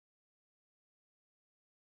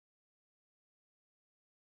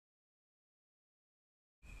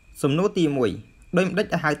សំណួរទី1ដោយម្ដេច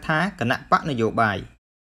ឲ្យហៅថាគណៈបកនយោបាយ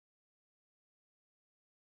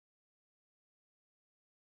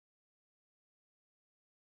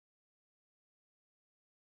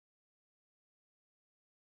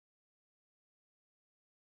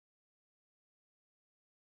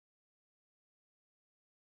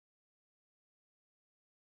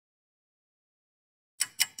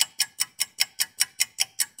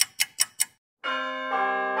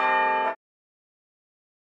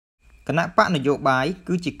គណៈបកនយោបាយ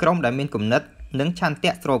គឺជាក្រុមដែលមានគំនិតនិងឆន្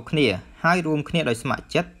ទៈស្របគ្នាហើយរួមគ្នាដោយស្ម័គ្រ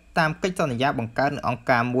ចិត្តតាមកិច្ចសន្យាបង្កើតនូវអង្គ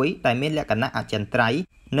ការមួយដែលមានលក្ខណៈអចិន្ត្រៃយ៍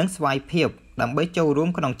និងស្វ័យភាពដើម្បីចូលរួម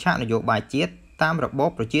ក្នុងឆាកនយោបាយជាតិតាមរបប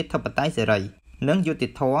ប្រជាធិបតេយ្យសេរីនិងយុត្តិ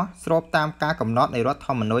ធម៌ស្របតាមការកំណត់នៃរដ្ឋធ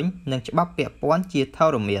ម្មនុញ្ញនិងច្បាប់ពាក់ព័ន្ធជាធ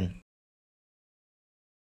រមាន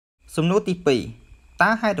សំណួរទី2តើ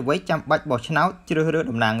ហេតុអ្វីចាំបាច់បោះឆ្នោតជ្រើសរើស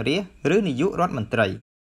តំណាងរាស្ត្រឬនាយករដ្ឋមន្ត្រី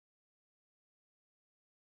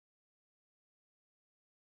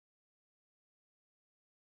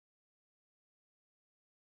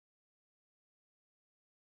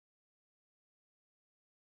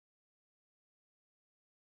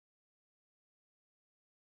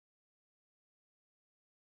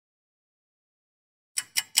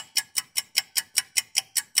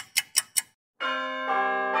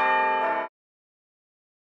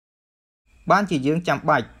បានជាយើងចាំ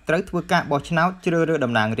បាច់ត្រូវធ្វើការបោះឆ្នោតជ្រើសរើស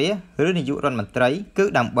តំណាងរាស្ត្រឬនាយករដ្ឋមន្ត្រីគឺ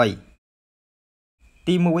ដើម្បី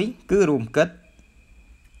ទី1គឺរួមគិត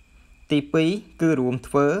ទី2គឺរួម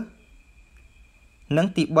ធ្វើនិង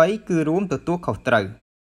ទី3គឺរួមទទួលខុសត្រូវ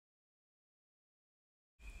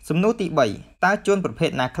សំណួរទី3តើជនប្រភេទ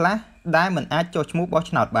ណាខ្លះដែលមិនអាចចុះឈ្មោះបោះ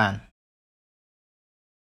ឆ្នោតបាន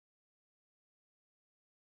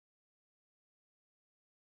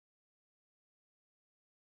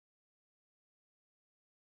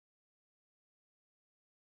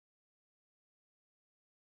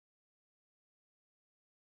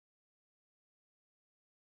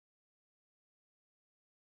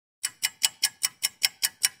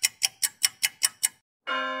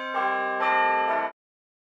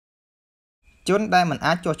ជនដែលមិន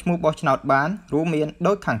អាចចុះឈ្មោះបោះឆ្នោតបានរួមមាន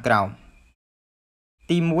ដូចខាងក្រោម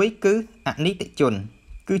ទី1គឺអនីតិជន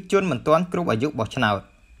គឺជនមិនទាន់គ្រប់អាយុបោះឆ្នោត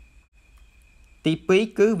ទី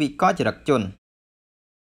2គឺវិកលចរិតជន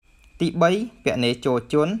ទី3ពនេចូល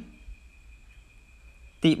ជន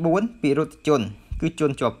ទី4ពិរុទ្ធជនគឺជ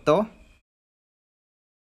នជាប់ទោស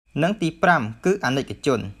និងទី5គឺអនិច្ចជ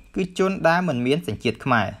នគឺជនដែលមិនមានសញ្ជាតិខ្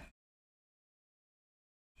មែរ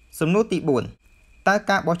សំណួរទី4តើ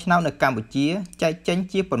ការបោះឆ្នោតនៅកម្ពុជាចែកចេញ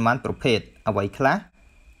ជាប៉ុន្មានប្រភេទអ្វីខ្លះ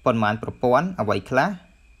ប៉ុន្មានប្រព័ន្ធអ្វីខ្លះ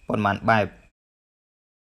ប៉ុន្មានបែប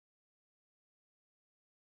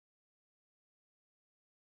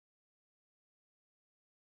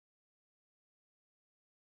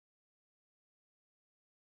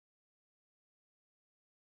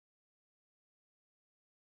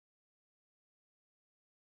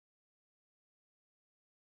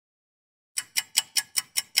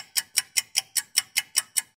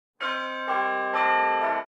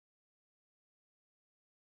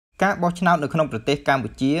ការបោះឆ្នោតនៅក្នុងប្រទេសកម្ពុ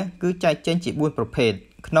ជាគឺចែកចេញជា4ប្រភេទ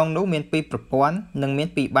ក្នុងនោះមាន2ប្រព័ន្ធនិងមាន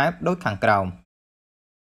2បែបដូចខាងក្រោម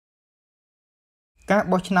ការ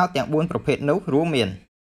បោះឆ្នោតទាំង4ប្រភេទនោះរួមមាន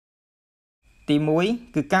ទី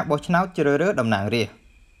1គឺការបោះឆ្នោតជ្រើសរើសតំណាងរាស្ត្រ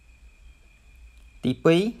ទី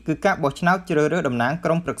2គឺការបោះឆ្នោតជ្រើសរើសតំណាងក្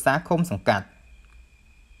រុមប្រឹក្សាឃុំសង្កាត់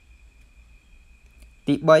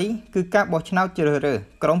ទី3គឺការបោះឆ្នោតជ្រើសរើស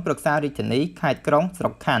ក្រុមប្រឹក្សារាជធានីខេត្តក្រុងស្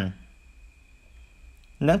រុកខណ្ឌ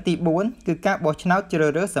និងទី4គឺការបោះឆ្នោតជ្រើ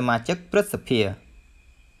សរើសសមាជិកព្រឹទ្ធសភា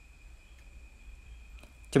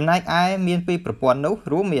ចំណែកឯមាន2ប្រព័ន្ធនោះ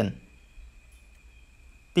រួមមាន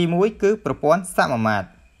ទី1គឺប្រព័ន្ធសមាមាត្រ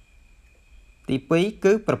ទី2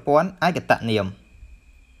គឺប្រព័ន្ធឯកតនាម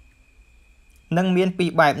និងមាន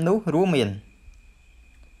2បែបនោះរួមមាន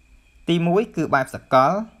ទី1គឺបែបសក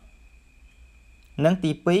លនិង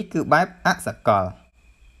ទី2គឺបែបអសកល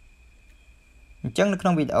អញ្ចឹងនៅក្នុ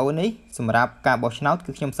ងវីដេអូនេះសម្រាប់ការបោះឆ្នោត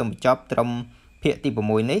គឺខ្ញុំសូមបញ្ចប់ត្រឹមភាគទី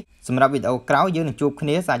6នេះសម្រាប់វីដេអូក្រោយយើងនឹងជួបគ្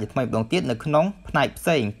នាសាជាថ្មីម្ដងទៀតនៅក្នុងផ្នែកផ្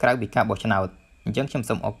សេងក្រៅពីការបោះឆ្នោតអញ្ចឹងខ្ញុំ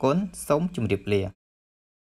សូមអរគុណសូមជម្រាបលា